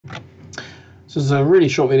So this is a really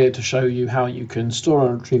short video to show you how you can store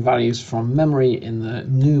and retrieve values from memory in the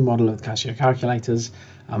new model of the Casio calculators.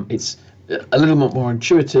 It's a little bit more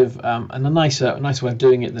intuitive and a nicer way of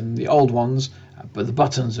doing it than the old ones, but the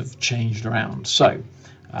buttons have changed around. So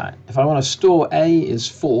if I want to store A is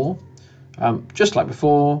 4, just like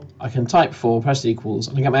before, I can type 4, press the equals,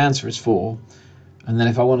 and I get my answer is 4. And then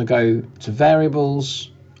if I want to go to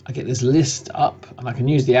variables, I get this list up, and I can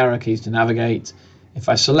use the arrow keys to navigate. If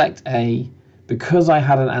I select A, because I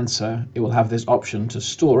had an answer, it will have this option to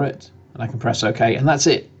store it, and I can press OK, and that's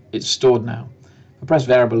it. It's stored now. If I press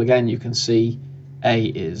variable again, you can see A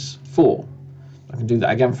is 4. I can do that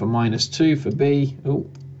again for -2 for B. Ooh.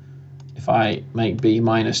 If I make B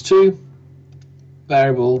 -2,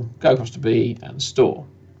 variable, go across to B and store.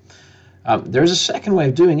 There is a second way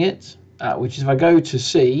of doing it, which is if I go to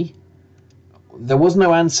C, there was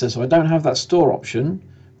no answer, so I don't have that store option,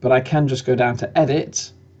 but I can just go down to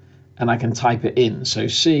edit and I can type it in. So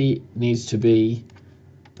C needs to be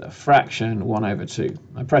the fraction 1/2.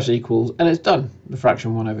 I press equals and it's done, the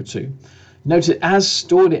fraction 1/2. Notice it has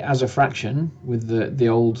stored it as a fraction with the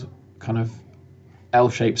old kind of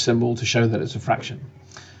L-shaped symbol to show that it's a fraction.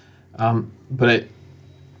 But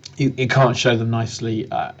it can't show them nicely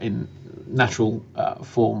in natural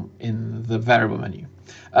form in the variable menu.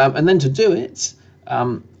 And then to do it,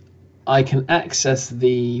 I can access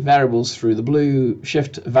the variables through the blue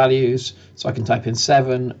shift values. So I can type in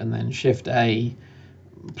 7 and then shift A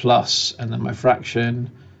plus and then my fraction,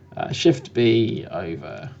 shift B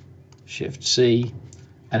over shift C,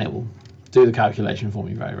 and it will do the calculation for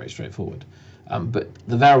me very, very straightforward. But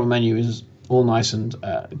the variable menu is all nice and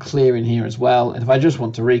clear in here as well. And if I just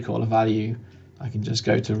want to recall a value, I can just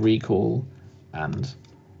go to recall and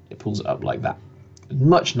it pulls it up like that.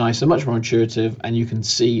 Much nicer, much more intuitive, and you can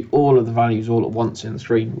see all of the values all at once in the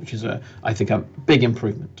screen, which is I think a big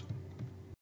improvement.